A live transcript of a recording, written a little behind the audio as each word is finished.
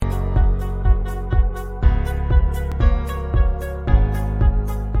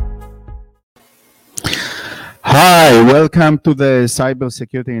Hi, welcome to the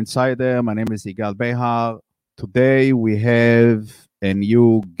Cybersecurity Insider. My name is Igal Behar. Today we have a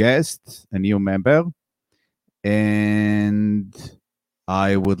new guest, a new member, and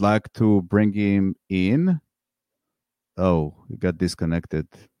I would like to bring him in. Oh, he got disconnected.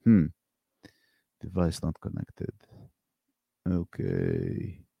 Device not connected.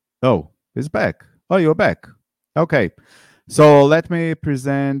 Okay. Oh, he's back. Oh, you're back. Okay. So let me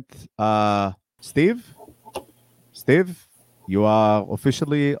present Steve. Steve, you are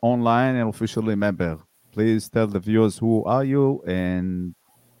officially online and officially a member. Please tell the viewers who are you and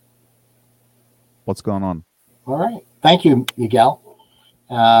what's going on. All right. Thank you, Miguel.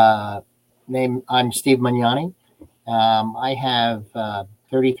 I'm Steve Magnani. I have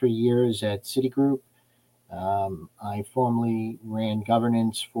 33 years at Citigroup. I formerly ran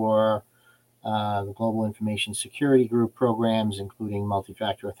governance for the Global Information Security Group programs, including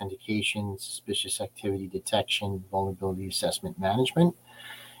multi-factor authentication, suspicious activity detection, vulnerability assessment management.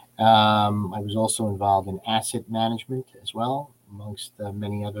 I was also involved in asset management as well, amongst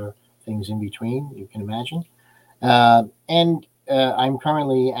many other things in between, you can imagine. And I'm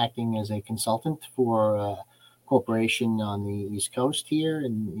currently acting as a consultant for a corporation on the East Coast here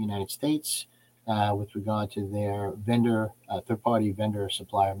in the United States with regard to their third-party vendor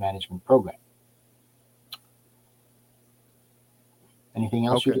supplier management program. Anything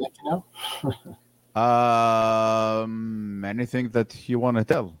else you'd like to know? Anything that you want to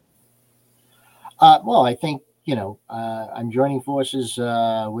tell? Well, I think, I'm joining forces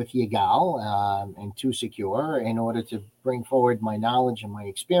with Yigal and TheCybersecurity in order to bring forward my knowledge and my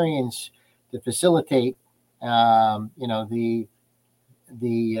experience to facilitate, the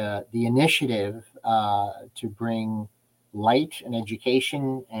initiative to bring light and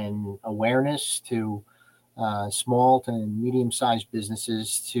education and awareness to small to medium-sized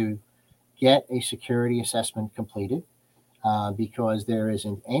businesses to get a security assessment completed, because there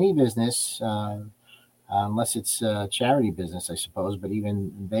isn't any business, unless it's a charity business, I suppose, but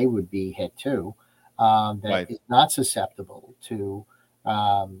even they would be hit too, that is not susceptible to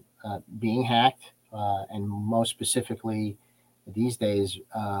being hacked, and most specifically these days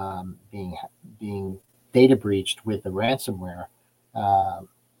being data breached with the ransomware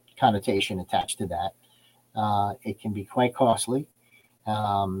connotation attached to that. It can be quite costly,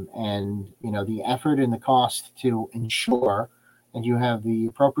 and the effort and the cost to ensure that you have the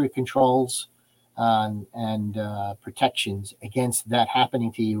appropriate controls and protections against that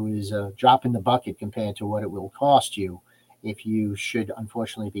happening to you is a drop in the bucket compared to what it will cost you if you should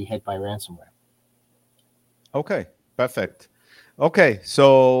unfortunately be hit by ransomware. Okay, perfect. Okay,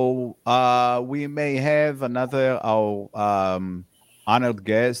 so we may have our honored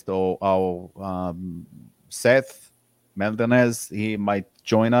guest or our Seth Meldenez. He might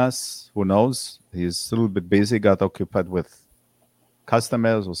join us. Who knows? He's a little bit busy, got occupied with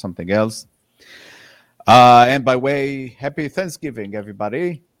customers or something else. And by way, happy Thanksgiving,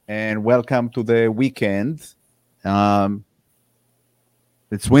 everybody, and welcome to the weekend. It's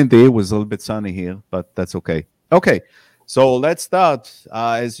windy. It was a little bit sunny here, but that's okay. Okay, so let's start.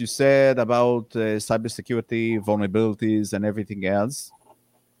 As you said about cybersecurity, vulnerabilities, and everything else.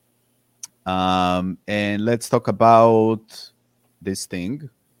 And let's talk about this thing.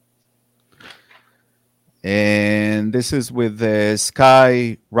 And this is with the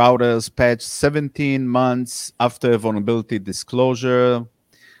Sky routers patch 17 months after vulnerability disclosure.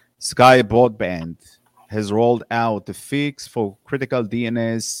 Sky Broadband has rolled out a fix for critical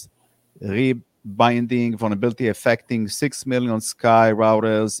DNS rebinding vulnerability affecting 6 million Sky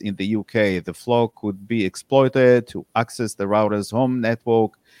routers in the UK. The flaw could be exploited to access the router's home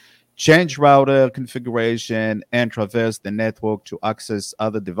network, change router configuration, and traverse the network to access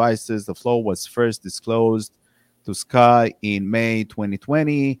other devices. The flaw was first disclosed to Sky in May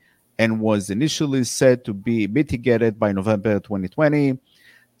 2020 and was initially said to be mitigated by November 2020.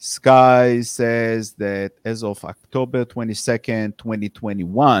 Sky says that as of October 22nd,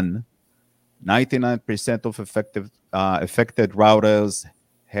 2021, 99% of affected routers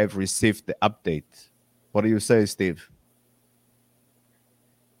have received the update. What do you say, Steve?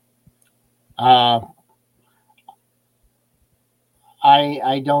 I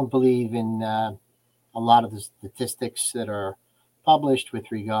don't believe in a lot of the statistics that are published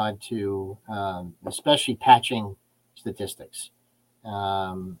with regard to especially patching statistics.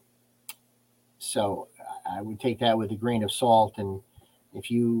 So I would take that with a grain of salt. And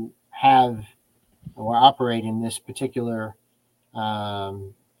if you have or operate in this particular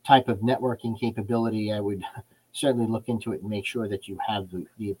type of networking capability, I would certainly look into it and make sure that you have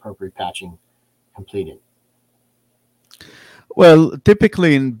the appropriate patching completed. Well,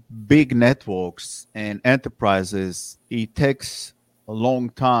 typically in big networks and enterprises, it takes a long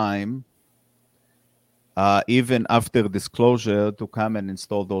time, even after disclosure, to come and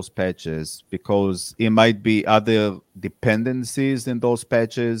install those patches because it might be other dependencies in those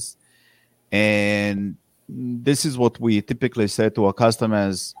patches. And this is what we typically say to our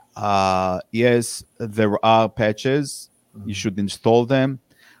customers. Yes, there are patches. You Mhm. should install them.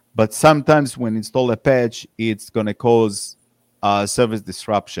 But sometimes when install a patch, it's going to cause service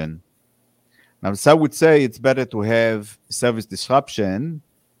disruption. Now, so I would say it's better to have service disruption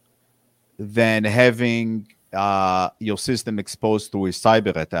than having your system exposed to a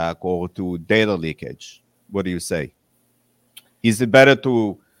cyber attack or to data leakage. What do you say? Is it better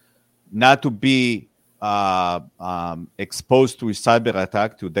to not to be exposed to a cyber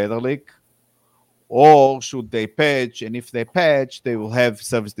attack, to data leak, or should they patch? And if they patch, they will have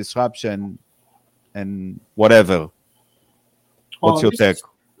service disruption and whatever. What's Well, your this take? is,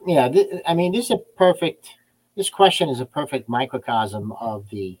 yeah, I mean, this is a perfect, this question is a perfect microcosm of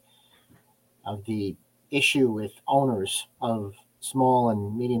the issue with owners of small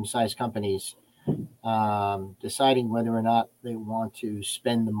and medium-sized companies deciding whether or not they want to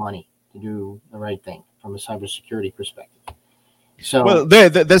spend the money to do the right thing from a cybersecurity perspective. Well,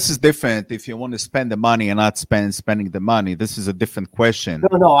 So, this is different. If you want to spend the money and not spending the money, this is a different question.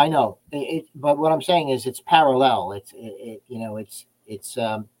 no, no, I know. But what I'm saying is it's parallel. You know, it's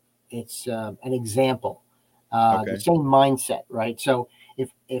an example, the Okay. same mindset, right? So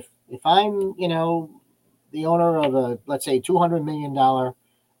if I'm, you know, the owner of a, let's say, $200 million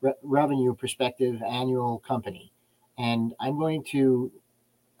revenue perspective annual company, and I'm going to,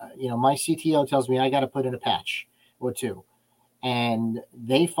 you know, my CTO tells me I got to put in a patch or two, and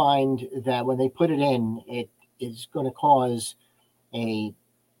they find that when they put it in, it is going to cause a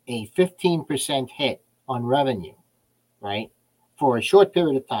 15% hit on revenue, right? For a short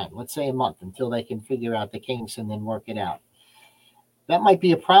period of time, let's say a month, until they can figure out the kinks and then work it out. That might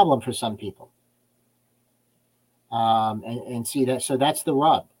be a problem for some people. And see that, so that's the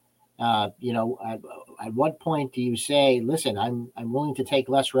rub. You know, at what point do you say, listen, I'm willing to take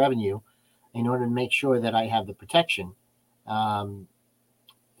less revenue in order to make sure that I have the protection? Um,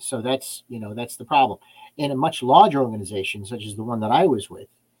 so that's, you know, that's the problem. In a much larger organization, such as the one that I was with,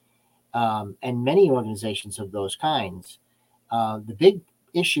 and many organizations of those kinds, the big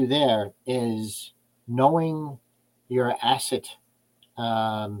issue there is knowing your asset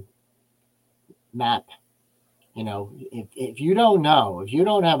um, map. You know, if you don't know, if you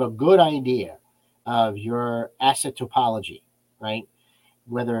don't have a good idea of your asset topology, right,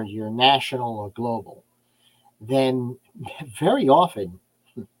 whether you're national or global, then very often,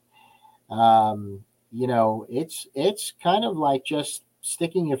 um, you know, it's kind of like just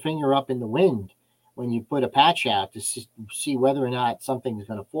sticking your finger up in the wind when you put a patch out to see whether or not something is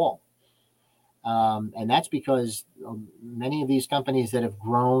going to fall. And that's because many of these companies that have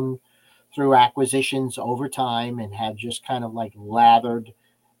grown through acquisitions over time and have just kind of like lathered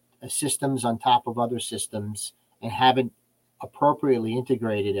systems on top of other systems and haven't appropriately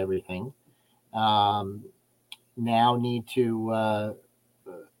integrated everything, um, now need to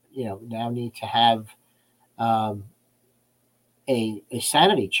you know, now need to have um, a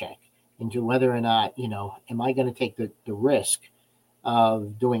sanity check into whether or not, you know, am I going to take the risk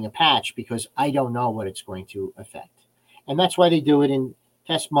of doing a patch because I don't know what it's going to affect. And that's why they do it in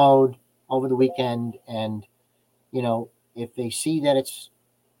test mode over the weekend. And, you know, if they see that it's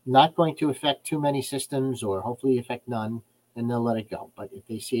not going to affect too many systems or hopefully affect none, then they'll let it go. But if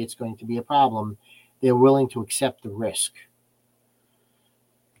they see it's going to be a problem, they're willing to accept the risk.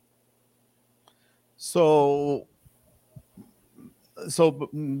 So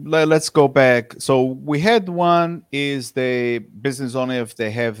let's go back. So we had one is the business owner if they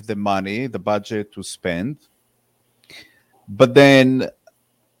have the money, the budget to spend, but then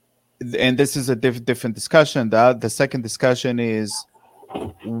and this is a different discussion. The second discussion is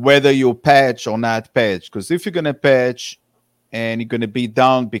whether you patch or not patch. Because if you're going to patch and you're going to be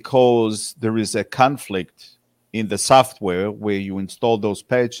down because there is a conflict in the software where you install those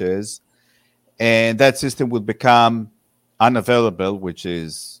patches, and that system will become unavailable, which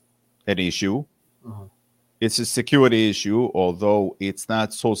is an issue. Mhm. It's a security issue, although it's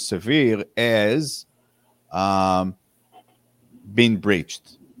not so severe as um, being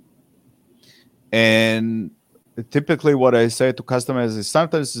breached. And typically, what I say to customers is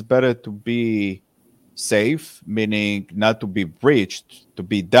sometimes it's better to be safe, meaning not to be breached, to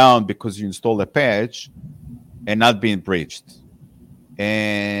be down because you install a patch and not being breached.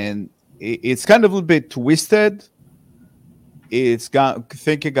 And it's kind of a little bit twisted. It's got,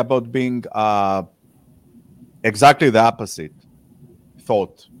 thinking about being Exactly the opposite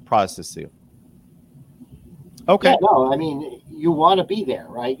thought process here. Yeah, Okay. no, I mean, you want to be there,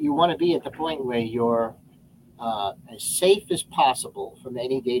 right? You want to be at the point where you're as safe as possible from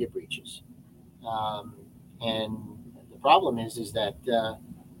any data breaches. Um, and the problem is that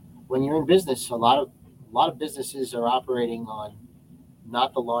when you're in business, a lot of businesses are operating on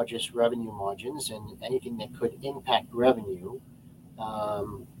not the largest revenue margins, and anything that could impact revenue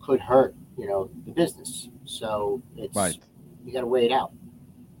could hurt, the business. So Right. you got to weigh it out.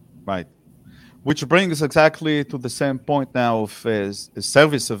 Right. Which brings exactly to the same point now of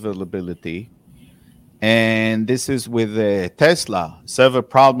service availability. And this is with Tesla. Several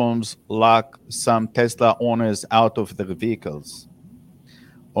problems lock some Tesla owners out of their vehicles.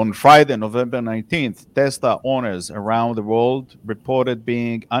 On Friday, November 19th, Tesla owners around the world reported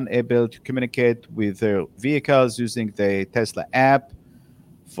being unable to communicate with their vehicles using the Tesla app.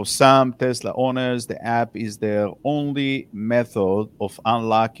 For some Tesla owners, the app is their only method of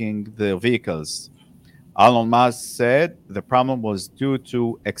unlocking their vehicles. Elon Musk said the problem was due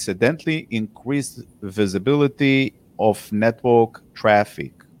to accidentally increased visibility of network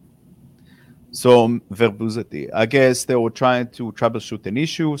traffic. So, verbosity. I guess they were trying to troubleshoot an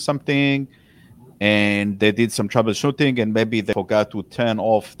issue, something, and they did some troubleshooting, and maybe they forgot to turn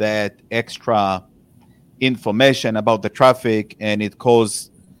off that extra information about the traffic, and it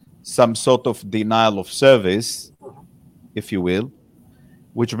caused some sort of denial of service, if you will.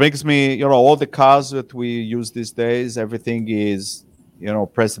 Which brings me, all the cars that we use these days, everything is,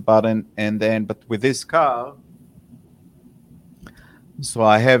 press a button and then, but with this car, so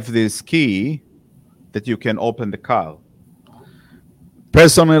I have this key that you can open the car.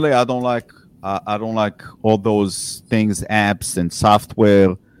 Personally, I don't like all those things, apps and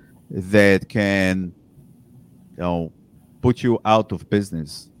software that can, you know, put you out of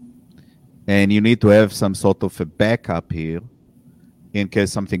business. And you need to have some sort of a backup here in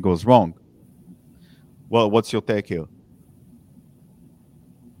case something goes wrong. Well, what's your take here?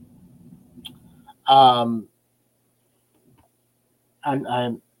 Um,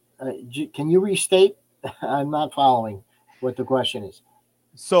 I'm can you restate? I'm not following what the question is.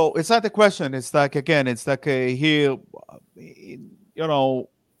 So it's not a question. It's like, again, it's like a here,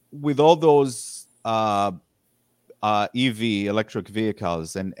 with all those EV electric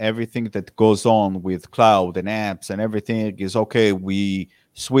vehicles and everything that goes on with cloud and apps and everything is okay. We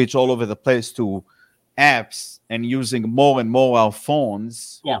switch all over the place to apps and using more and more our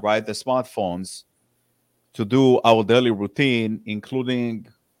phones, Yeah, right? The smartphones to do our daily routine, including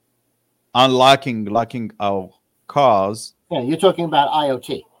locking our cars. yeah. You're talking about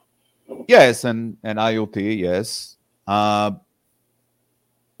IoT. Yes, and IoT, yes. Uh,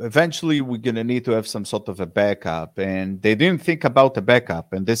 Eventually we're going to need to have some sort of a backup, and they didn't think about the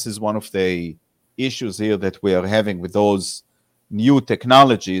backup, and this is one of the issues here that we are having with those new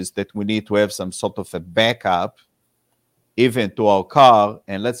technologies, that we need to have some sort of a backup even to our car.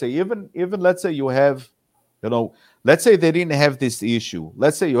 And let's say, even let's say you have, you know let's say they didn't have this issue.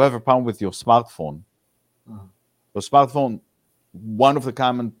 Let's say you have a problem with your smartphone. Mhm. Your smartphone, one of the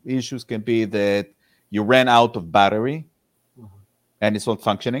common issues can be that you ran out of battery Mhm. and it's not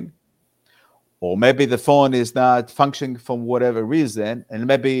functioning, or maybe the phone is not functioning for whatever reason, and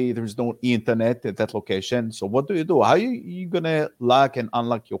maybe there's no internet at that location. So what do? How you gonna lock and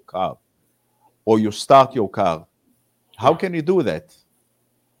unlock your car, or you start your car? How Yeah. can you do that?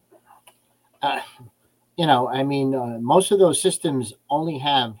 Uh, I mean, most of those systems only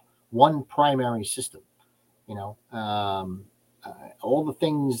have one primary system. You know, um, uh, all the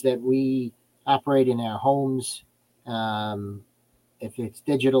things that we operate in our homes, um, if it's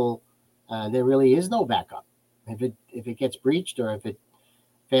digital, there really is no backup. If it gets breached or if it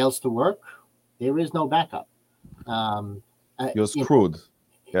fails to work, there is no backup. Um, You're you know, screwed.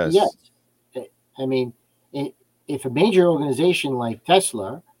 yes. Yes. I mean, if a major organization like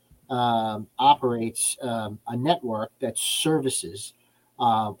Tesla operates a network that services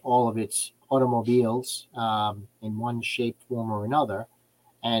all of its automobiles in one shape, form, or another,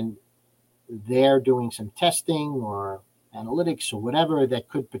 and they're doing some testing or analytics or whatever that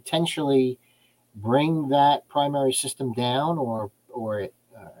could potentially bring that primary system down or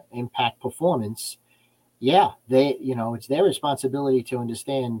impact performance, yeah, it's their responsibility to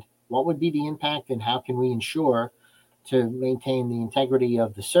understand what would be the impact and how can we ensure to maintain the integrity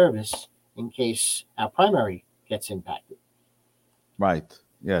of the service in case our primary gets impacted. Right.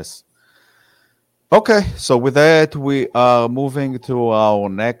 Yes. Okay. So with that, we are moving to our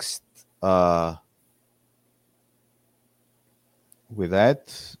next. With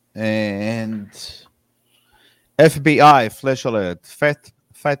that, and FBI flash alert: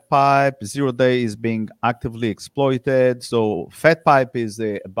 FatPipe. 0-day is being actively exploited. So FatPipe is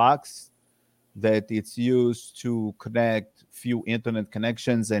a box that it's used to connect few internet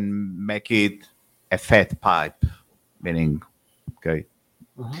connections and make it a fat pipe, meaning, okay.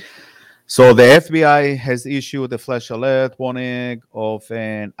 Mm-hmm. So the FBI has issued a flash alert warning of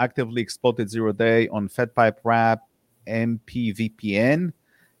an actively exploited 0-day on FatPipe Wrap MPVPN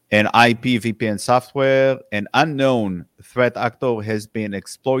and IPVPN software. An unknown threat actor has been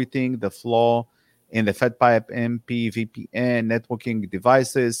exploiting the flaw in the FatPipe MPVPN networking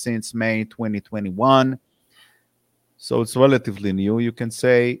devices since May 2021. So it's relatively new, you can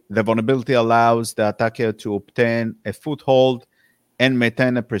say. The vulnerability allows the attacker to obtain a foothold and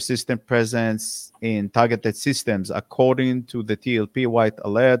maintain a persistent presence in targeted systems. According to the TLP White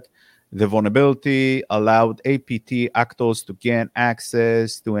Alert, the vulnerability allowed APT actors to gain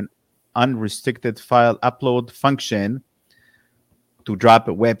access to an unrestricted file upload function to drop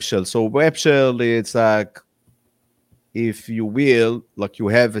a web shell. So web shell is like, if you will, like you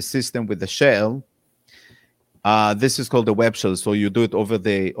have a system with a shell. This is called the web shell. So you do it over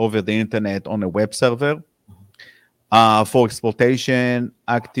the internet on a web server for exploitation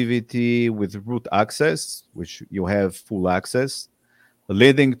activity with root access, which you have full access,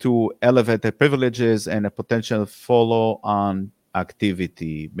 leading to elevated privileges and a potential follow-on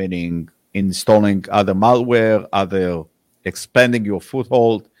activity, meaning installing other malware, other expanding your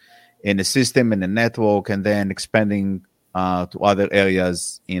foothold in a system, in a network, and then expanding to other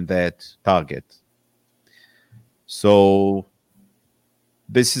areas in that target. So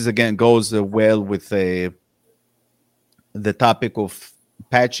this is again goes well with the topic of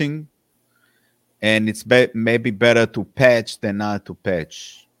patching, and it's maybe better to patch than not to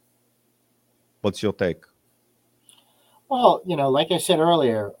patch. What's your take? Well, like I said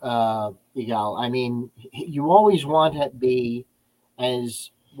earlier, Yigal, I mean, you always want to be as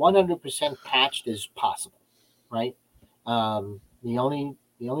 100% patched as possible, right? The only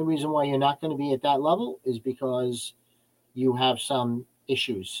reason why you're not going to be at that level is because you have some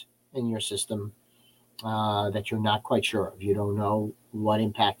issues in your system that you're not quite sure of. You don't know what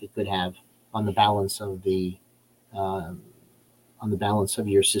impact it could have on the balance of um,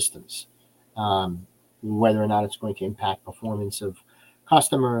 your systems, whether or not it's going to impact performance of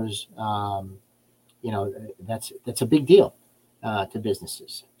customers. That's a big deal to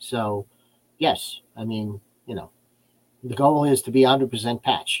businesses. So, yes, I mean, the goal is to be 100%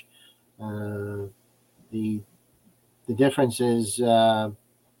 patch. Uh, the the difference is, you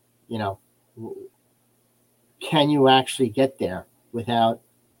know, can you actually get there without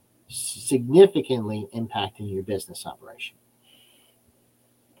significantly impacting your business operation?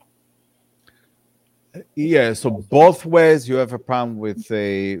 Yeah, so both ways you have a problem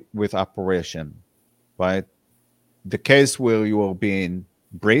with operation, right? The case where you are being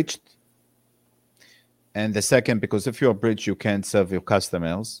breached, and the second, because if you're breached, you can't serve your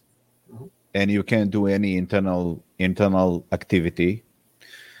customers, Mhm. and you can't do any internal activity.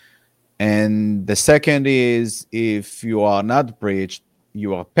 And the second is if you are not breached,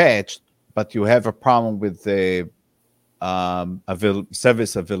 you are patched, but you have a problem with the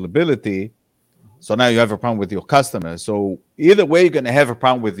service availability. So now you have a problem with your customer. So either way, you're going to have a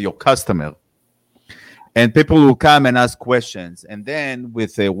problem with your customer. And people will come and ask questions. And then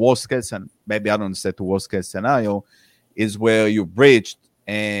with a worst case, and maybe I don't say the worst case scenario, is where you breached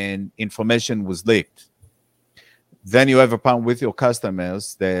and information was leaked. Then you have a problem with your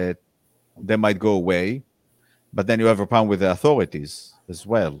customers that they might go away, but then you have a problem with the authorities as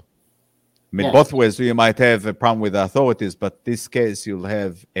well. I mean, Yes, both ways you might have a problem with the authorities, but this case you'll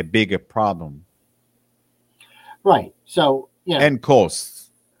have a bigger problem right. So, and costs.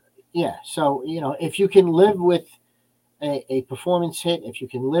 yeah. So, if you can live with a performance hit, if you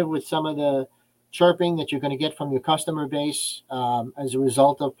can live with some of the chirping that you're going to get from your customer base as a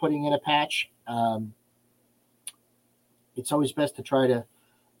result of putting in a patch, it's always best to try to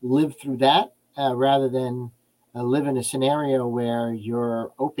live through that rather than live in a scenario where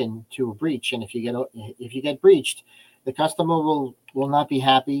you're open to a breach. And if you get breached, the customer will not be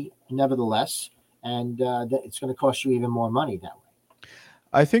happy, nevertheless, and it's going to cost you even more money that way.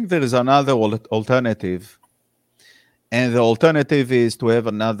 I think there is another alternative, and the alternative is to have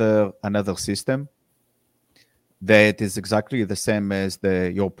another system that is exactly the same as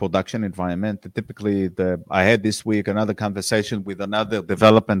your production environment. Typically, I had this week another conversation with another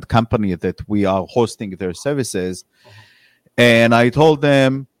development company that we are hosting their services, and I told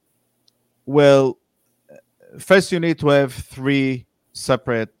them, well, first you need to have three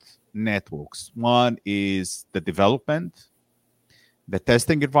separate networks. One is the development, the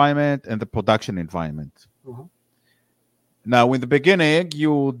testing environment, and the production environment. Mhm. Now, in the beginning,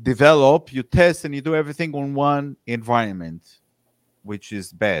 you develop, you test, and you do everything on one environment, which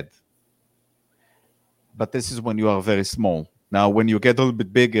is bad. But this is when you are very small. Now, when you get a little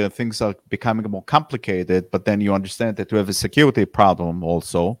bit bigger, things are becoming more complicated, but then you understand that you have a security problem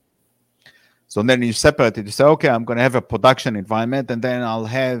also. So then you separate it. You say, okay, I'm going to have a production environment, and then I'll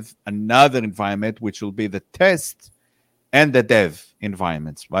have another environment, which will be the test and the dev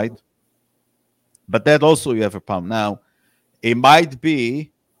environments, right? But that also you have a problem. Now, it might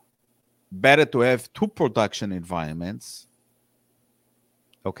be better to have two production environments,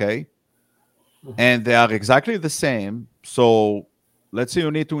 okay? Mhm. And they are exactly the same. So let's say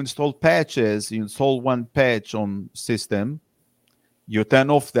you need to install patches, you install one patch on system, you turn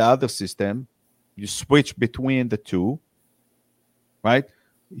off the other system, you switch between the two, right?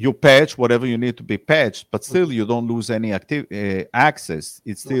 You patch whatever you need to be patched, but still you don't lose any access.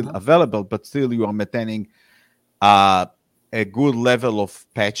 It's still Mhm. available, but still you are maintaining uh, a good level of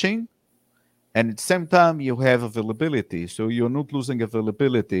patching. And at the same time, you have availability. So you're not losing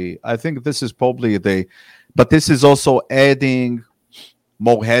availability. I think this is probably but this is also adding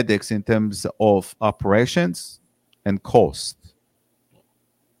more headaches in terms of operations and cost.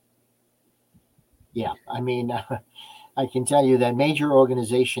 Yeah, I mean, I can tell you that major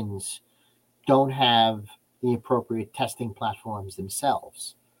organizations don't have the appropriate testing platforms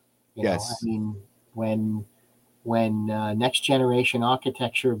themselves. I Yes. mean, when next generation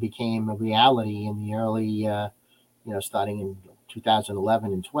architecture became a reality in the early, starting in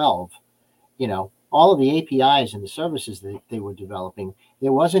 2011 and 12, all of the APIs and the services that they were developing,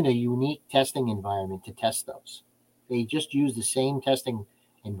 there wasn't a unique testing environment to test those. They just used the same testing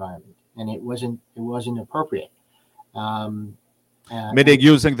environment, and it wasn't appropriate. Um, and Meaning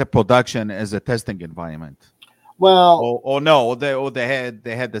using the production as a testing environment. well, Or no, or they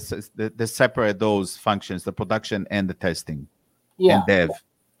had the separate those functions, the production and the testing yeah, and dev.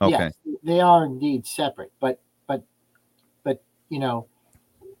 Okay. yes, they are indeed separate, but but you know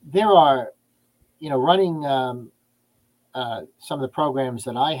there are running some of the programs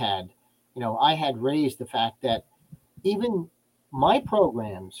that I had. I had raised the fact that even my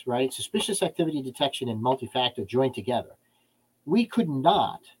programs, right, suspicious activity detection and multi-factor joined together, we could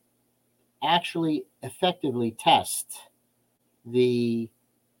not actually effectively test the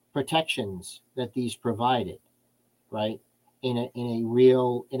protections that these provided, right, in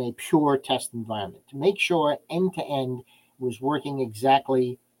a pure test environment to make sure end to end was working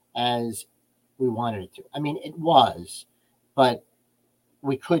exactly as we wanted it to. I mean, it was, but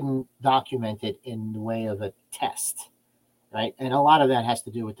we couldn't document it in the way of a test, right? And a lot of that has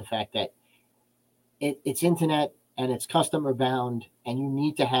to do with the fact that it's internet and it's customer bound, and you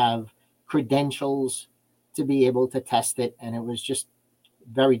need to have credentials to be able to test it. And it was just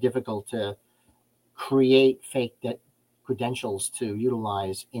very difficult to create fake credentials to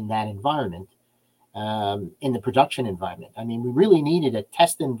utilize in that environment, in the production environment. I mean, we really needed a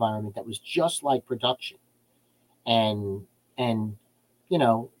test environment that was just like production, and and you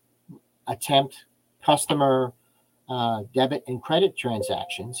know attempt customer debit and credit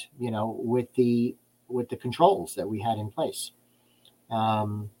transactions, with the controls that we had in place.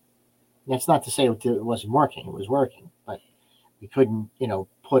 Um, that's not to say it wasn't working; it was working, but we couldn't,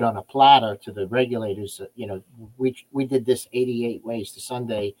 put on a platter to the regulators. We did this 88 ways to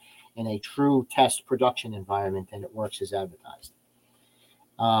Sunday in a true test production environment, and it works as advertised.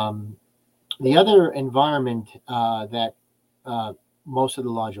 Um, the other environment that uh, most of the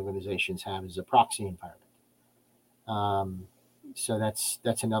large organizations have is a proxy environment. Um, so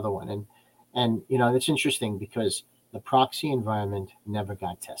that's another one, and that's interesting because the proxy environment never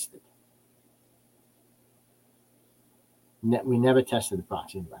got tested. We never tested the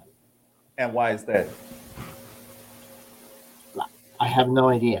proxy environment. And why is that? I have no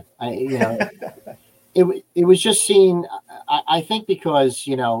idea. It was just seen. I think because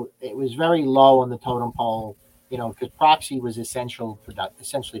it was very low on the totem pole. Because proxy was essentially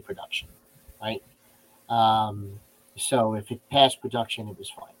production, right? Um, so if it passed production, it was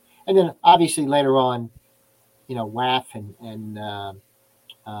fine. And then obviously later on, WAF and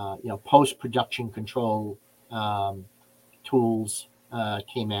post production control um, tools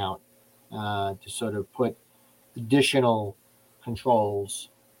came out to sort of put additional controls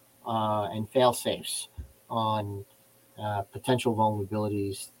and fail safes on potential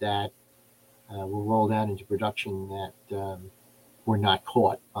vulnerabilities that were rolled out into production that were not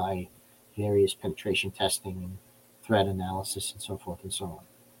caught by various penetration testing and threat analysis and so forth and so on.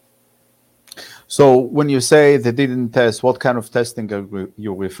 So when you say they didn't test, what kind of testing are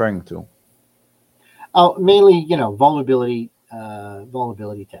you referring to? Oh, mainly, vulnerability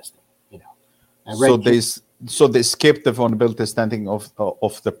testing. So Red they team. So they skipped the vulnerability testing of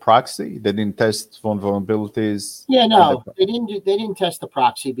the proxy. They didn't test vulnerabilities Yeah, in the. no, they didn't test the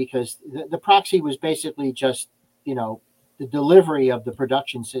proxy because the proxy was basically just, you know, the delivery of the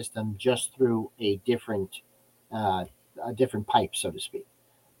production system just through uh, a different pipe, so to speak.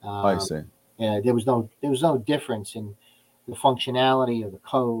 I Um, see. there was no difference in the functionality of the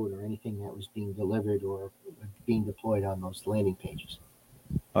code or anything that was being delivered or being deployed on those landing pages.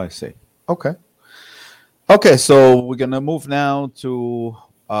 I see. Okay. Okay. So we're gonna move now to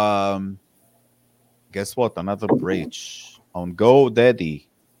guess what? Another breach on GoDaddy.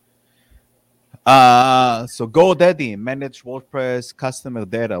 So GoDaddy managed WordPress customer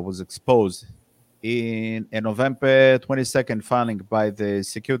data was exposed in a November 22nd filing by the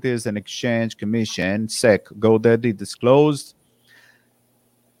Securities and Exchange Commission, SEC. GoDaddy disclosed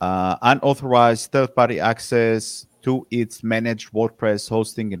unauthorized third-party access to its managed WordPress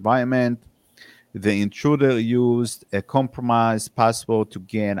hosting environment. The intruder used a compromised password to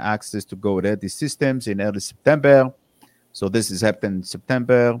gain access to GoDaddy systems in early September. So this has happened in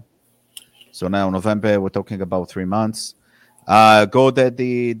September. So now November, we're talking about 3 months.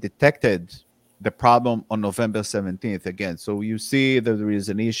 GoDaddy detected the problem on November 17th again. So you see that there is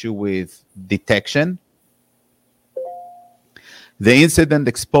an issue with detection. The incident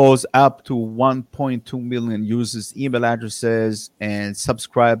exposed up to 1.2 million users' email addresses and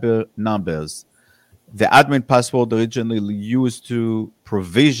subscriber numbers. The admin password originally used to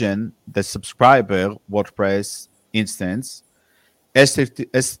provision the subscriber WordPress instance,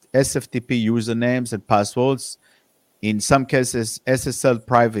 SFTP usernames and passwords, in some cases, SSL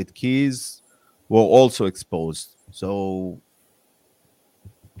private keys were also exposed. So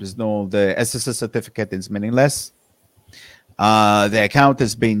the SSL certificate is meaningless. The account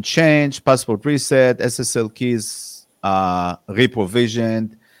has been changed, password reset, SSL keys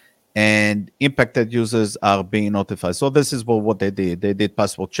reprovisioned, and impacted users are being notified. So this is what they did. They did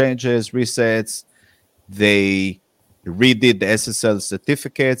password changes, resets. They redid the SSL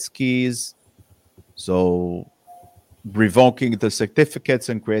certificates keys. So revoking the certificates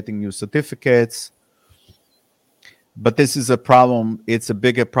and creating new certificates. But this is a problem. It's a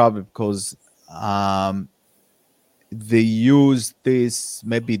bigger problem because um, they use this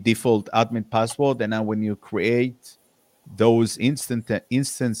maybe default admin password, and now when you create those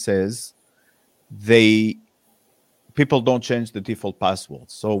instances, they people don't change the default password.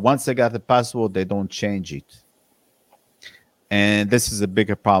 So once they got the password, they don't change it, and this is a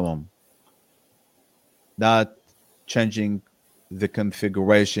bigger problem. Not changing the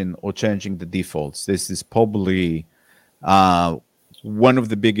configuration or changing the defaults. This is probably uh, one of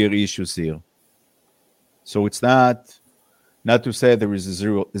the bigger issues here. So it's not to say there is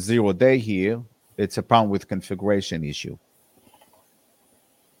a zero day here. It's a problem with configuration issue.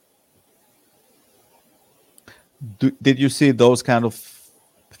 Did you see those kind of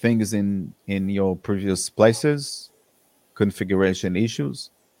things in your previous places? Configuration issues,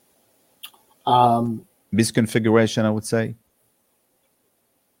 Um, misconfiguration, I would say.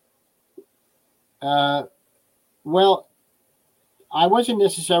 uh, well, I wasn't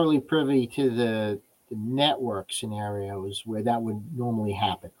necessarily privy to the network scenarios where that would normally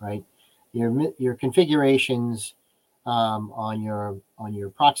happen, right? Your configurations on your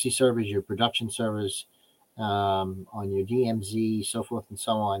proxy servers, your production servers, on your DMZ, so forth and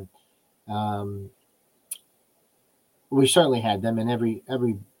so on. Um, we certainly had them, and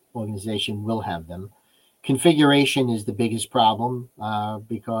every organization will have them. Configuration is the biggest problem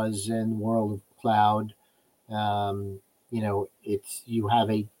because in the world of cloud, um, you know, it's you have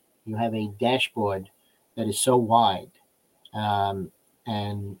a dashboard that is so wide um,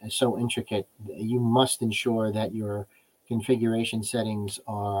 and so intricate. You must ensure that your configuration settings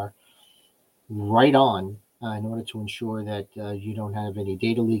are right on in order to ensure that you don't have any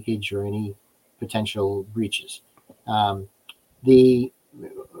data leakage or any potential breaches. Um, the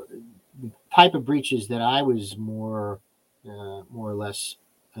type of breaches that I was more or less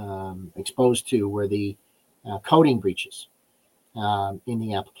exposed to were the coding breaches in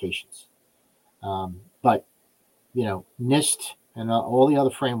the applications. But you know, NIST and all the other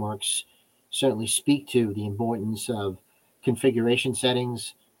frameworks certainly speak to the importance of configuration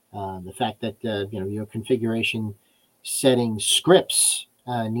settings. The fact that you know your configuration setting scripts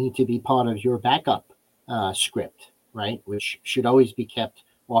need to be part of your backup script, right? Which should always be kept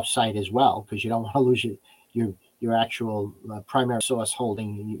offsite as well, because you don't want to lose your actual primary source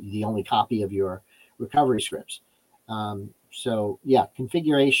holding the only copy of your recovery scripts. So yeah,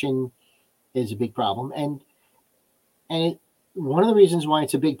 configuration is a big problem, and one of the reasons why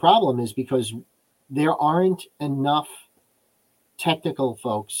it's a big problem is because there aren't enough technical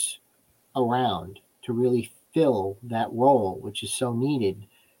folks around to really fill that role, which is so needed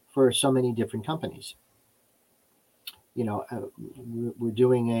for so many different companies. You know, we're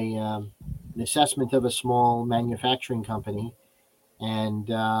doing an assessment of a small manufacturing company, and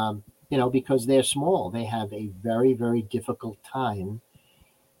you know, because they're small, they have a very, very difficult time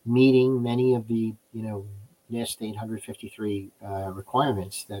meeting many of the, you know, NIST 853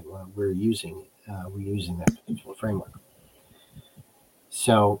 requirements that we're using. We're using that particular framework.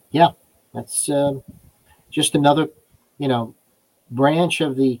 So yeah, that's just another, you know, branch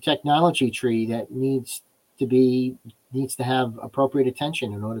of the technology tree that needs to have appropriate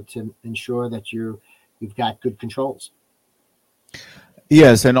attention in order to ensure that you've got good controls.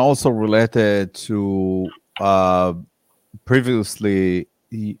 Yes, and also related to previously,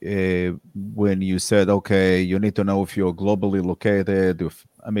 when you said, okay, you need to know if you're globally located. If,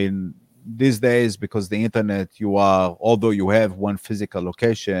 I mean, these days, because the internet, you are, although you have one physical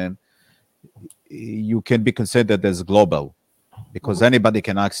location, you can be considered as global because Mhm. anybody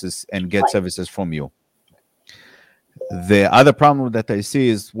can access and get Right, services from you. The other problem that I see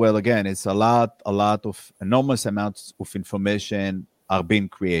is, well, again, it's a lot of enormous amounts of information are being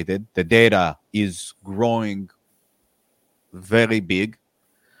created. The data is growing very big.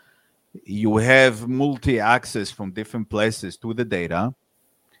 You have multi-access from different places to the data.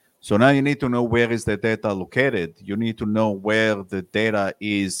 So now you need to know where is the data located. You need to know where the data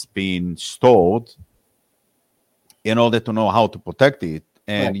is being stored in order to know how to protect it.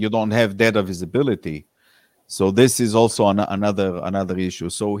 right, And you don't have data visibility. So this is also another issue.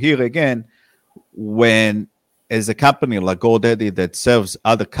 So here again, when as a company like GoDaddy that serves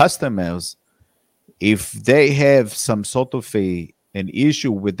other customers, if they have some sort of an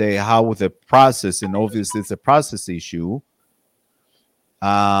issue with how the process, and obviously it's a process issue,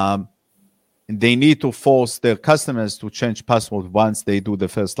 um, they need to force their customers to change password once they do the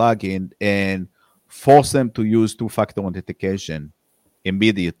first login and force them to use two-factor authentication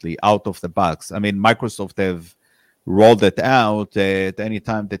immediately out of the box. I mean, Microsoft have rolled it out at any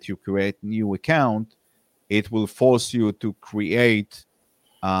time that you create a new account, it will force you to create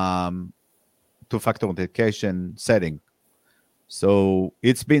um, two-factor authentication setting. So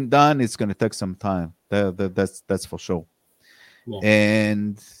it's been done. It's going to take some time. That's for sure. yeah.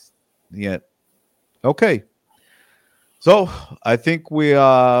 And yeah, okay. So I think we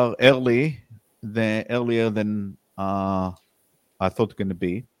are earlier than I thought going to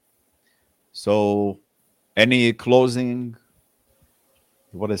be. So any closing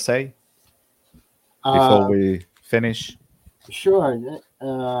you want to say before Uh, we finish? sure.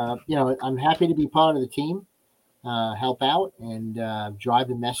 You know, I'm happy to be part of the team, help out, and drive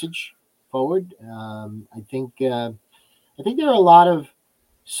the message forward. I think there are a lot of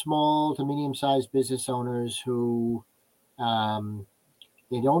small to medium-sized business owners who um,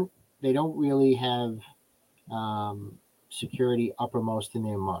 they don't they don't really have um, security uppermost in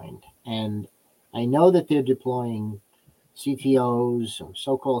their mind, and I know that they're deploying CTOs or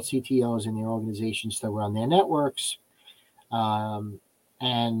so-called CTOs in their organizations to run their networks, um,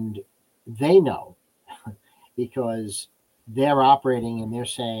 and they know because they're operating and they're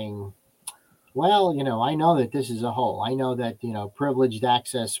saying, well, you know, I know that this is a hole. I know that, you know, privileged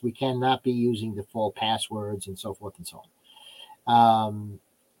access, we cannot be using default passwords and so forth and so on.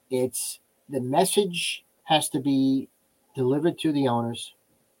 It's the message has to be delivered to the owners,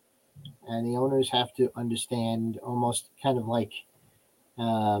 and the owners have to understand almost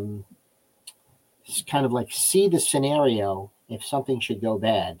um, kind of like see the scenario if something should go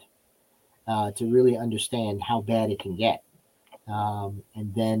bad, to really understand how bad it can get,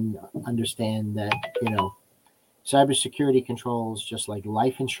 and then understand that, you know, cybersecurity controls, just like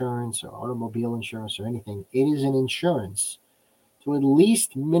life insurance or automobile insurance or anything, it is an insurance to at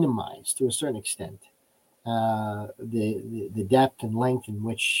least minimize, to a certain extent, the depth and length in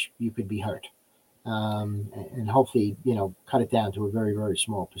which you could be hurt, and hopefully, you know, cut it down to a very, very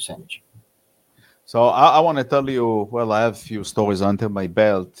small percentage. So I want to tell you, well, I have a few stories under my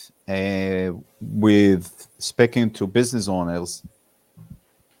belt with speaking to business owners.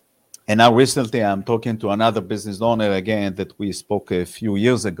 And now recently I'm talking to another business owner again that we spoke a few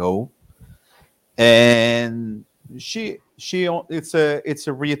years ago. And it's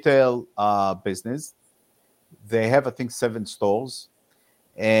a retail business. They have, I think, 7 stores.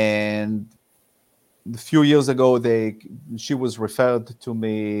 And a few years ago, she was referred to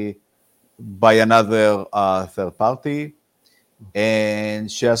me by another third party,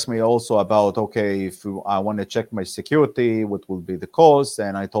 and she asked me also about, okay, if I want to check my security, what will be the cost?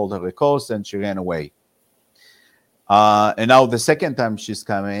 And I told her the cost, and she ran away. And now the second time she's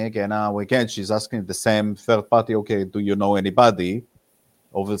coming, and now again she's asking the same third party, okay, do you know anybody?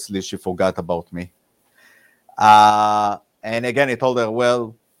 Obviously, she forgot about me. And again, he told her,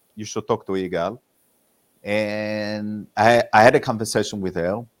 well, you should talk to Igal. And I had a conversation with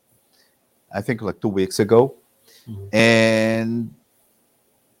her, I think like 2 weeks ago, Mhm. and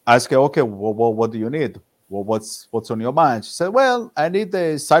asked her, okay, what do you need? Well, what's on your mind? She said, well, I need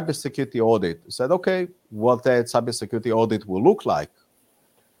a cybersecurity audit. I said, okay, what that cybersecurity audit will look like.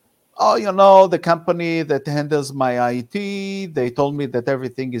 Oh, the company that handles my IT, they told me that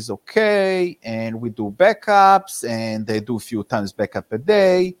everything is okay, and we do backups, and they do a few times backup a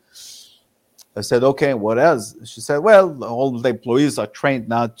day. I said, okay, what else? She said, well, all the employees are trained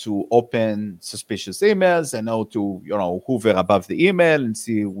now to open suspicious emails and know to, hover above the email and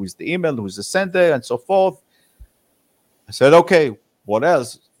see who's the email, who's the sender, and so forth. I said, okay, what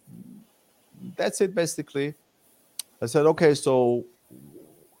else? That's it, basically. I said, okay, so,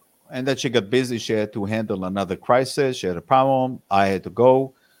 and then she got busy. She had to handle another crisis. She had a problem. I had to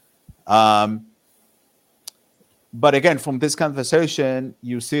go. Um, but again, from this conversation,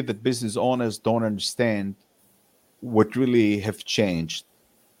 you see that business owners don't understand what really have changed.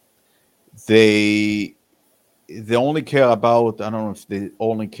 They they only care about, I don't know if they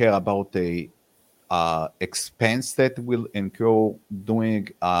only care about the expense that will incur doing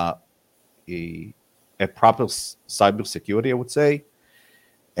a a proper cybersecurity, I would say,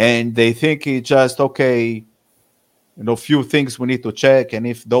 and they think it's just okay. Few things we need to check, and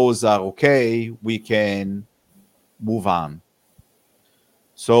if those are okay, we can move on.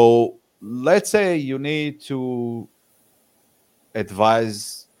 So let's say you need to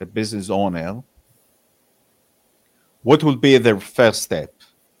advise a business owner. What will be their first step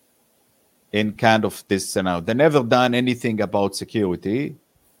in kind of this scenario? They never done anything about security.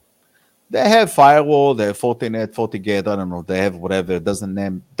 They have firewall, they have Fortinet, FortiGate, I don't know, they have whatever, doesn't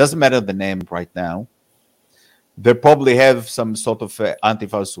matter the name right now. They probably have some sort of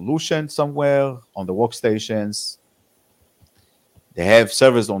antivirus solution somewhere on the workstations. They have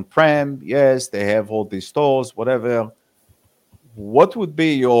servers on prem, yes, they have all these stores, whatever. What would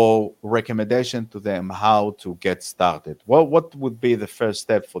be your recommendation to them how to get started? What would be the first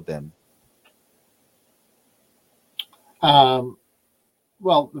step for them? Um,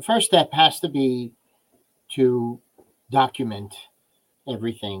 well, the first step has to be to document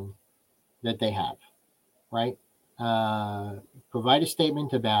everything that they have, right? Uh, Provide a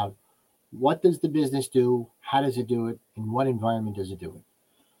statement about what does the business do, how does it do it, in what environment does it do it,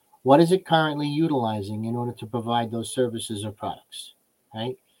 what is it currently utilizing in order to provide those services or products,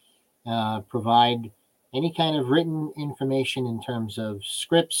 right? Provide any kind of written information in terms of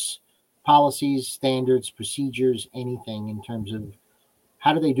scripts, policies, standards, procedures, anything in terms of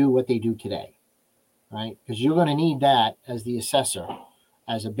how do they do what they do today, right? Because you're going to need that as the assessor,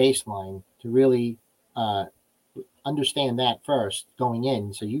 as a baseline to really uh, understand that first going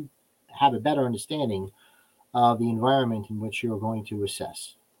in, so you have a better understanding of the environment in which you're going to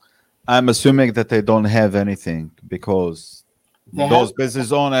assess. I'm assuming that they don't have anything because They have, those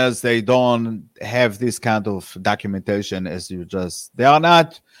business owners, they don't have this kind of documentation as you just they are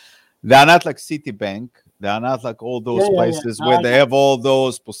not like Citibank. They are not like all yeah, those yeah, yeah. places No, where I they got have all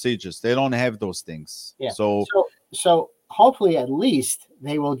those procedures. They don't have those things. yeah. So So hopefully at least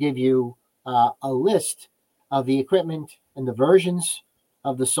they will give you a list of the equipment and the versions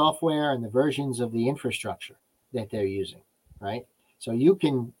of the software and the versions of the infrastructure that they're using, right? So you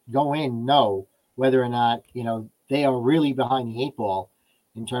can go in know whether or not they are really behind the eight ball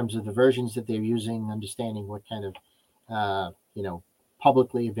in terms of the versions that they're using, understanding what kind of uh, you know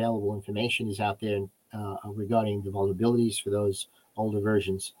publicly available information is out there regarding the vulnerabilities for those older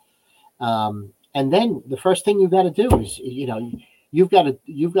versions. And then the first thing you've got to do is, you've got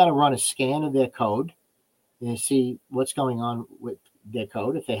to run a scan of their code and see what's going on with their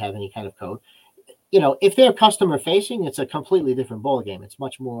code if they have any kind of code. If they're customer facing, it's a completely different ballgame. It's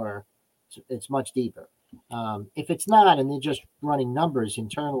much more, it's much deeper. If it's not, and they're just running numbers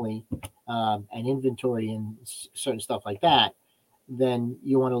internally and inventory and certain stuff like that, then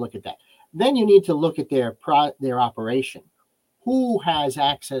you want to look at that. Then you need to look at their operation. Who has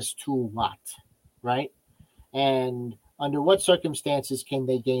access to what, right? And under what circumstances can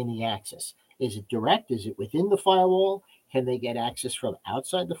they gain the access? Is it direct? Is it within the firewall? Can they get access from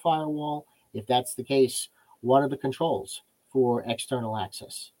outside the firewall? If that's the case, what are the controls for external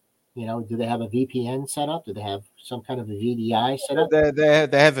access? Do they have a VPN set up? Do they have some kind of a VDI set up? they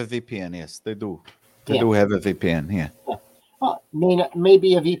have a VPN. Yes, they do. They Yeah. do have a VPN. Yeah. Yeah. Well, may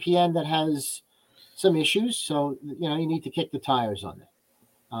be a VPN that has some issues, so you need to kick the tires on that.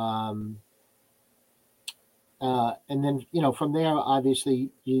 And then from there,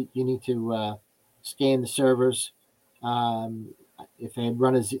 obviously you need to scan the servers. Um, if they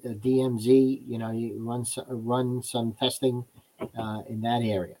run a DMZ, you run some testing in that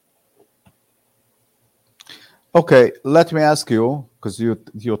area. Okay, let me ask you, because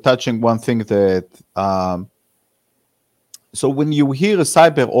you're touching one thing that so when you hear a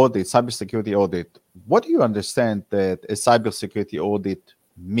cyber audit, cybersecurity audit, what do you understand that a cybersecurity audit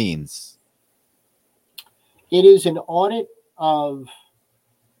means? It is an audit of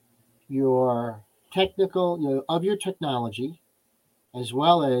your of your technology, as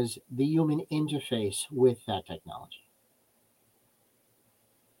well as the human interface with that technology,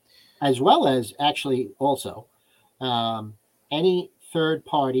 as well as actually also any third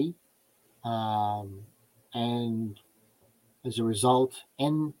party, and as a result,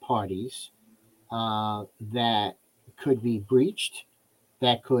 end parties that could be breached,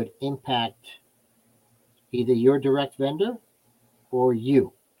 that could impact either your direct vendor or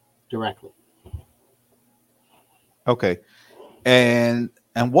you directly. Okay, and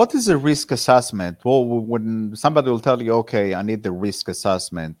what is a risk assessment? Well, when somebody will tell you, okay, I need the risk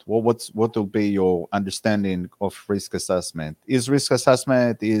assessment. Well, what will be your understanding of risk assessment? Is risk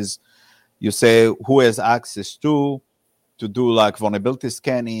assessment is you say who has access to do like vulnerability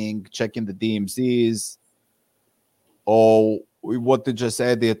scanning, checking the DMZs, or what they just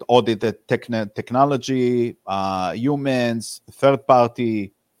audit the technology, humans, third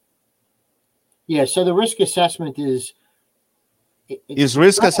party. Yeah. So the risk assessment is Is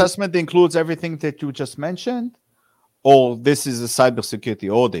risk assessment includes everything that you just mentioned, or this is a cybersecurity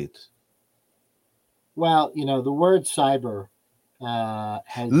audit? well, the word cyber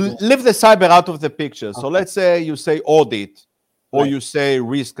has been Leave the cyber out of the picture. So okay. let's say you say audit or Right. you say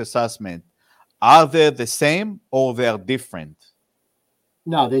risk assessment. Are they the same or they are different?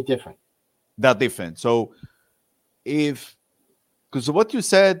 No, they're different. They're different. So if because what you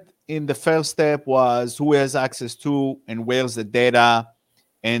said in the first step was who has access to and where's the data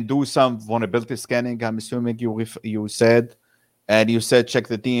and do some vulnerability scanning. I'm assuming you said, and you said check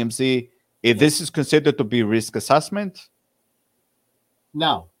the DMZ. If Yeah. this is considered to be risk assessment,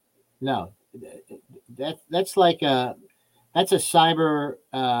 No, no, that's like that's a cyber.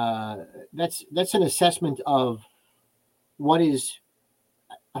 That's an assessment of what is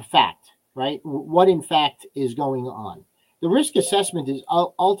a fact, right? What in fact is going on. The risk assessment is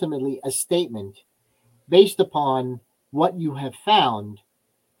ultimately a statement based upon what you have found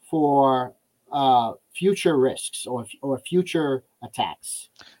for future risks or future attacks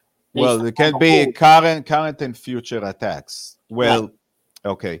based well, it on can the be whole. current and future attacks. Right. Well,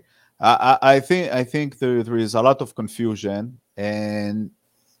 okay. I think there is a lot of confusion, and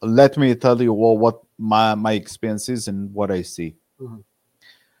let me tell you what my experience is and what I see. Mhm.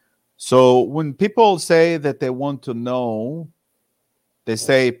 So when people say that they want to know, they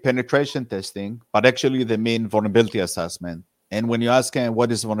say penetration testing, but actually they mean vulnerability assessment. And when you ask them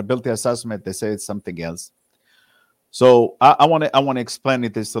what is vulnerability assessment, they say it's something else. So I want to explain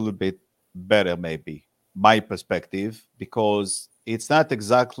it this a little bit better, maybe my perspective, because it's not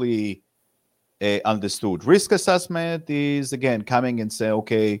exactly understood. Risk assessment is again coming and say,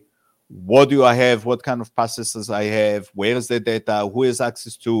 okay, what do I have? What kind of processes I have? Where is the data? Who has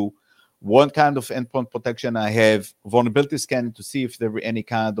access to? What kind of endpoint protection I have? Vulnerability scanning to see if there are any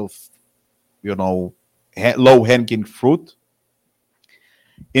kind of, low hanging fruit,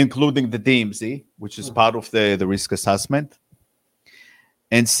 including the DMZ, which is Mhm. part of the risk assessment,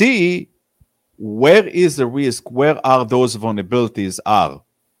 and see where is the risk, where are those vulnerabilities are.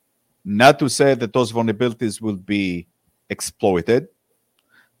 Not to say that those vulnerabilities will be exploited.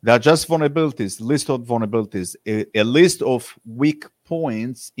 They're just vulnerabilities, list of vulnerabilities, a list of weak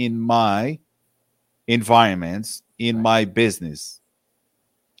points in my environments, in Right. my business.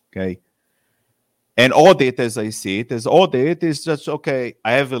 Okay. And audit, as I see it, as audit is just okay,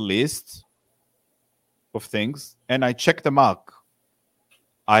 I have a list of things and I check the mark.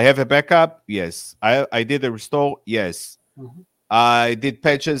 I have a backup, yes. I did a restore, yes. Mhm. I did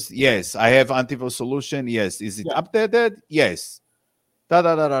patches, yes. I have antivirus solution, yes. Is it Yeah. updated? Yes. Da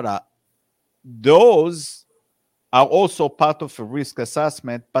da da da da. Those are also part of a risk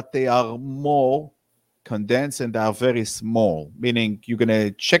assessment, but they are more condensed and they are very small, meaning you're going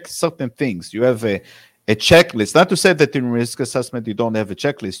to check certain things. You have a checklist. Not to say that in risk assessment you don't have a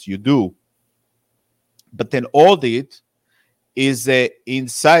checklist, you do. But an audit is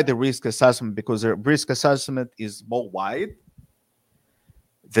inside the risk assessment because the risk assessment is more wide.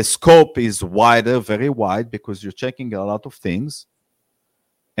 The scope is wider, very wide, because you're checking a lot of things.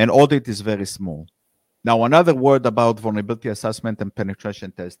 And audit is very small. Now, another word about vulnerability assessment and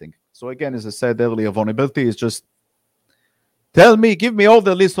penetration testing. So, again, as I said earlier, vulnerability is just give me all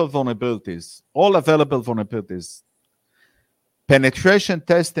the list of vulnerabilities, all available vulnerabilities. Penetration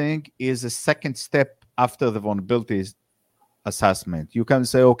testing is a second step after the vulnerabilities assessment. You can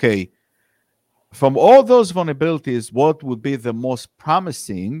say, okay, from all those vulnerabilities, what would be the most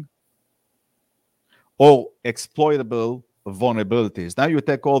promising or exploitable vulnerabilities? Now you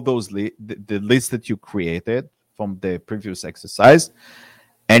take all those the list that you created from the previous exercise,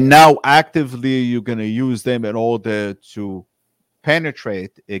 and now actively you're going to use them in order to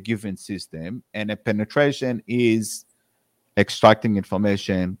penetrate a given system. And a penetration is extracting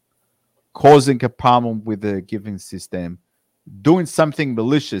information, causing a problem with a given system, doing something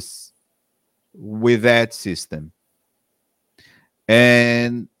malicious with that system.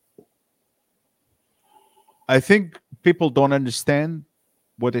 And I think people don't understand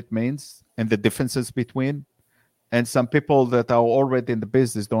what it means and the differences between. And some people that are already in the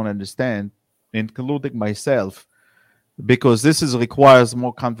business don't understand, including myself, because this is requires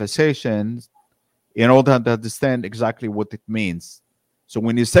more conversations in order to understand exactly what it means. So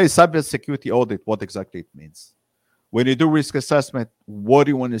when you say cybersecurity audit, what exactly it means? When you do risk assessment, what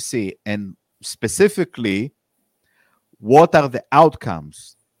do you want to see? And specifically, what are the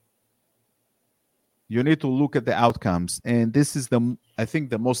outcomes? You need to look at the outcomes. And this is I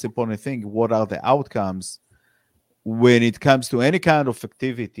think the most important thing. What are the outcomes when it comes to any kind of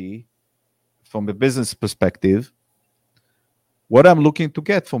activity from a business perspective? What I'm looking to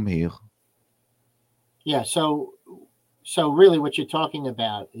get from here. Yeah. So really, what you're talking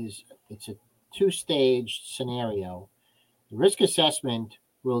about is it's a two-stage scenario. The risk assessment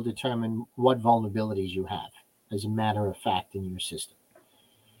will determine what vulnerabilities you have, as a matter of fact, in your system.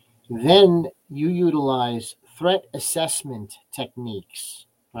 Then you utilize threat assessment techniques,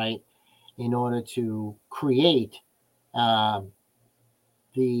 right, in order to create uh,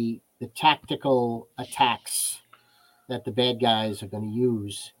 the tactical attacks that the bad guys are going to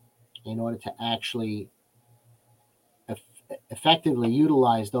use in order to actually effectively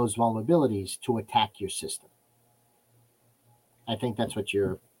utilize those vulnerabilities to attack your system. I think that's what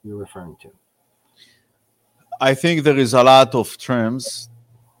you're referring to. I think there is a lot of terms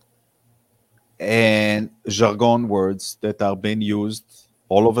and jargon words that are being used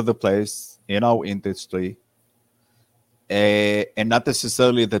all over the place in our industry, and not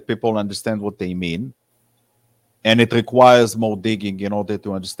necessarily that people understand what they mean. And it requires more digging in order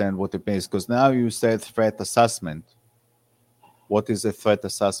to understand what it means. Because now you said threat assessment. What is a threat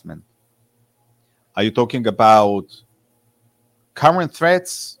assessment? Are you talking about current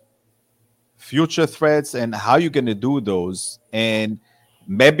threats, future threats, and how you're going to do those? And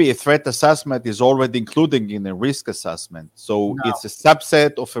maybe a threat assessment is already including in a risk assessment. So No, it's a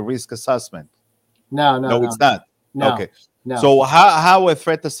subset of a risk assessment. no, no, No, no, it's not. no, Okay. no. So how a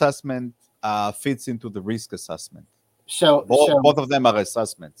threat assessment fits into the risk assessment? So Both of them are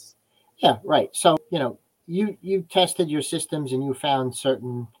assessments. yeah, right. So you tested your systems and you found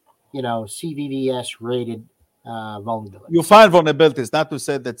certain CVVS rated You vulnerabilities. find vulnerabilities, not to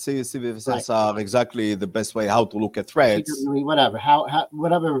say that Right. CVSS are exactly the best way how to look at threats. CWE, whatever. How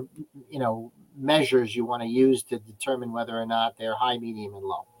whatever measures you want to use to determine whether or not they're high, medium, and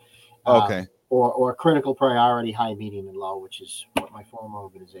low, Okay. or critical priority, high, medium, and low, which is what my former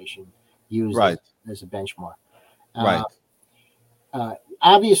organization used Right. as a benchmark. Uh, Right.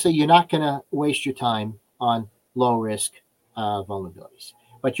 Obviously, you're not going to waste your time on low risk vulnerabilities,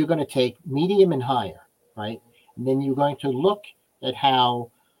 but you're going to take medium and higher, right? And then you're going to look at how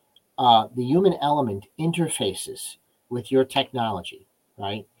the human element interfaces with your technology,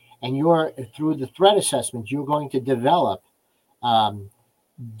 right? And you're through the threat assessment, you're going to develop um,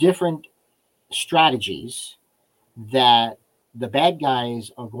 different strategies that the bad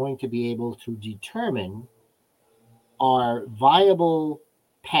guys are going to be able to determine are viable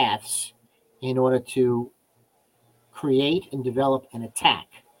paths in order to create and develop an attack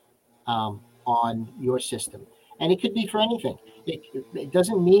on your system. And it could be for anything. It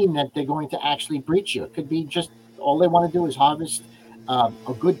doesn't mean that they're going to actually breach you. It could be just all they want to do is harvest a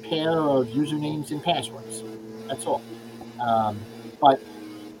good pair of usernames and passwords. That's all. Um, but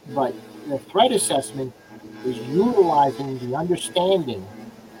but the threat assessment is utilizing the understanding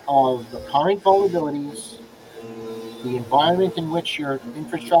of the current vulnerabilities, the environment in which your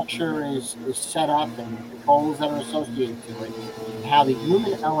infrastructure is set up and the controls that are associated to it, and how the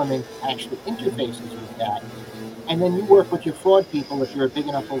human element actually interfaces with that. And then you work with your fraud people if you're a big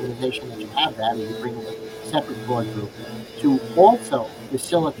enough organization that you have that, or you bring in a separate fraud group to also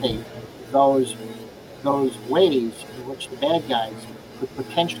facilitate those those ways in which the bad guys could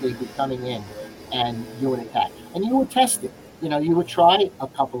potentially be coming in and do an attack. And you would test it. You would try a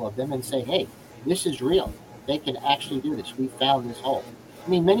couple of them and say, hey, this is real. They can actually do this. We found this hole. I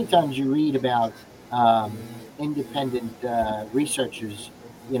mean, many times you read about independent researchers,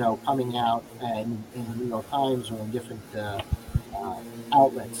 coming out in the New York Times or in different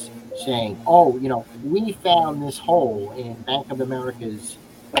outlets saying, "Oh, we found this hole in Bank of America's,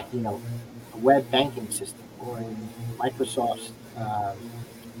 you know, web banking system or in Microsoft's,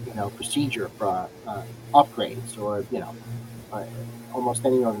 procedure for upgrades, or uh, almost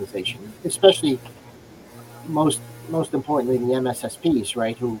any organization, especially most importantly the MSSPs,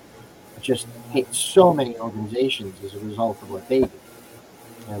 right, who just hit so many organizations as a result of what they do, and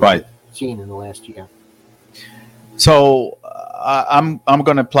what we've Right. seen in the last year." So I'm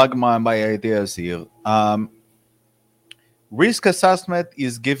gonna plug my ideas here. Risk assessment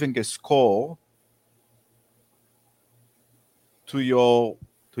is giving a score to your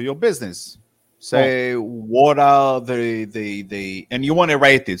business. Right. Say what are the and you want to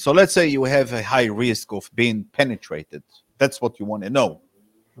rate it. So let's say you have a high risk of being penetrated. That's what you want to know.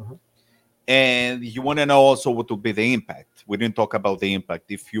 Hmm. And you want to know also what will be the impact. We didn't talk about the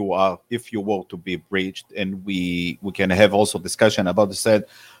impact if you were to be breached, and we can have also discussion about the said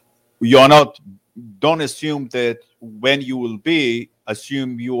you're not don't assume that when you will be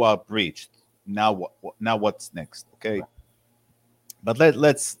assume you are breached. Now now what's next? Okay. Right. But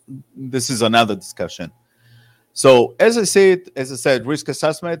let's this is another discussion. So as I said, risk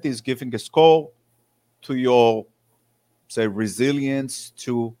assessment is giving a score to your say resilience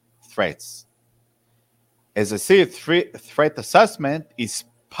to threats. As I said, threat assessment is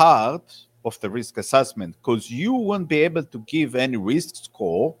part of the risk assessment because you won't be able to give any risk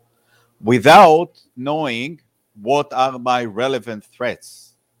score without knowing what are my relevant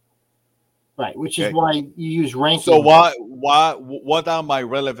threats. Right. Which is Okay. why you use So ranking. what are my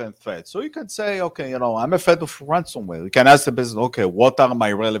relevant threats? So you can say, okay, I'm afraid of ransomware. You can ask the business, okay, what are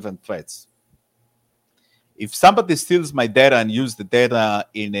my relevant threats? If somebody steals my data and use the data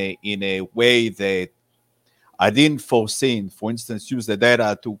in a way that I didn't foresee, for instance, use the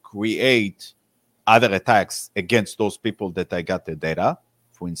data to create other attacks against those people that I got the data,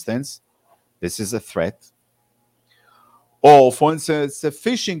 for instance, this is a threat. Or, for instance, a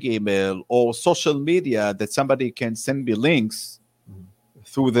phishing email or social media that somebody can send me links Mhm.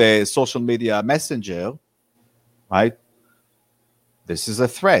 through the social media messenger, right? This is a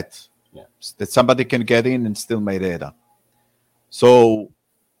threat Yeah. that somebody can get in and steal my data. So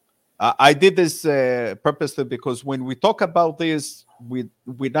I did this purposely because when we talk about this, we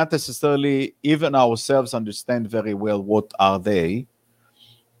not necessarily even ourselves understand very well what are they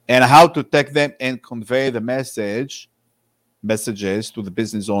and how to take them and convey the messages to the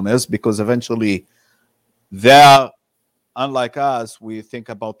business owners because eventually they're unlike us. We think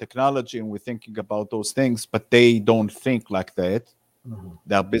about technology and we're thinking about those things, but they don't think like that. Hmm.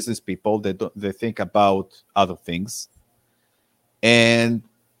 They're business people. They think about other things, and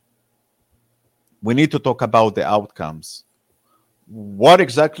we need to talk about the outcomes. What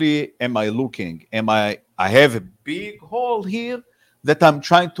exactly am I looking? I have a big hole here that I'm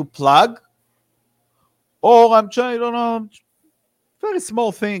trying to plug, or I'm trying, I don't know, very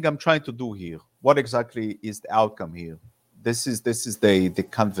small thing I'm trying to do here. What exactly is the outcome here? This is the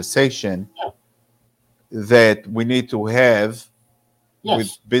conversation Yeah. that we need to have with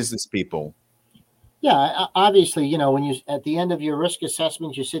Yes. business people. Yeah. Obviously, when you at the end of your risk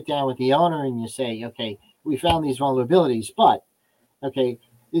assessment, you sit down with the owner and you say, "Okay, we found these vulnerabilities, but okay,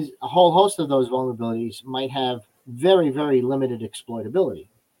 there's a whole host of those vulnerabilities might have very, very limited exploitability."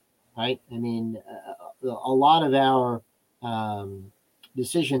 Right? I mean, a lot of our um,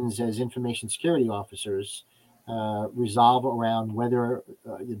 decisions as information security officers resolve around whether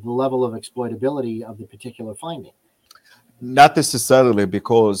the level of exploitability of the particular finding. Not necessarily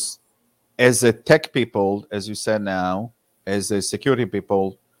because as a tech people, as you said now, as a security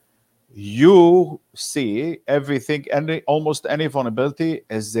people, you see everything, almost any vulnerability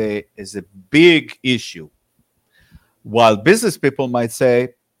as a big issue. While business people might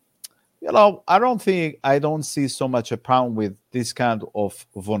say, I don't see so much a problem with this kind of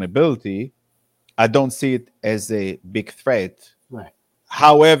vulnerability. I don't see it as a big threat. Right.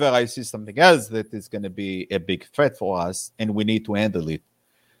 However, I see something else that is going to be a big threat for us, and we need to handle it.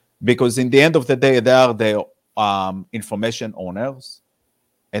 Because in the end of the day, they are the information owners,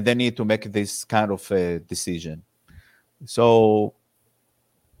 and they need to make this kind of a decision. So,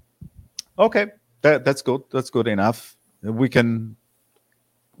 okay, that's good. That's good enough. We can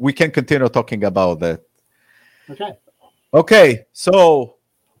continue talking about that. Okay. Okay, so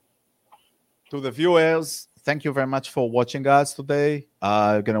to the viewers, thank you very much for watching us today.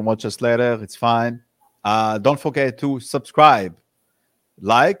 You're gonna watch us later. It's fine. Don't forget to subscribe,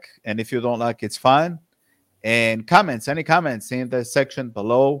 and if you don't like, it's fine. And comments, any comments in the section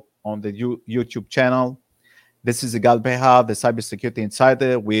below. on the YouTube channel. This is Igal Beha, the Cybersecurity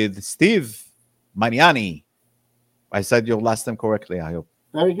Insider, with Steve Maniani. I said your last name correctly, I hope.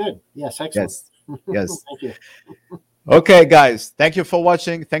 Very good. Yes, excellent. Yes. Yes. Thank you. Okay, guys. Thank you for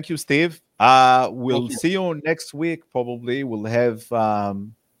watching. Thank you, Steve. Thank We'll you. see you next week. Probably we'll have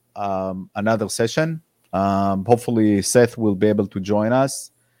another session. Hopefully, Seth will be able to join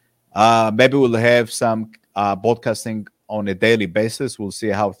us. Maybe we'll have some broadcasting on a daily basis. We'll see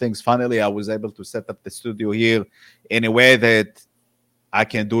how things. Finally, I was able to set up the studio here in a way that I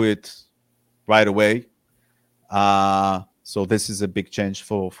can do it right away. So this is a big change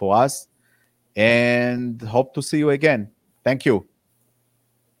for us, and hope to see you again. Thank you.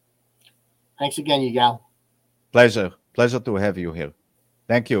 Thanks again, you gal. Pleasure to have you here.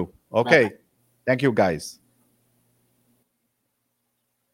 Thank you. Bye. Okay. Thank you, guys.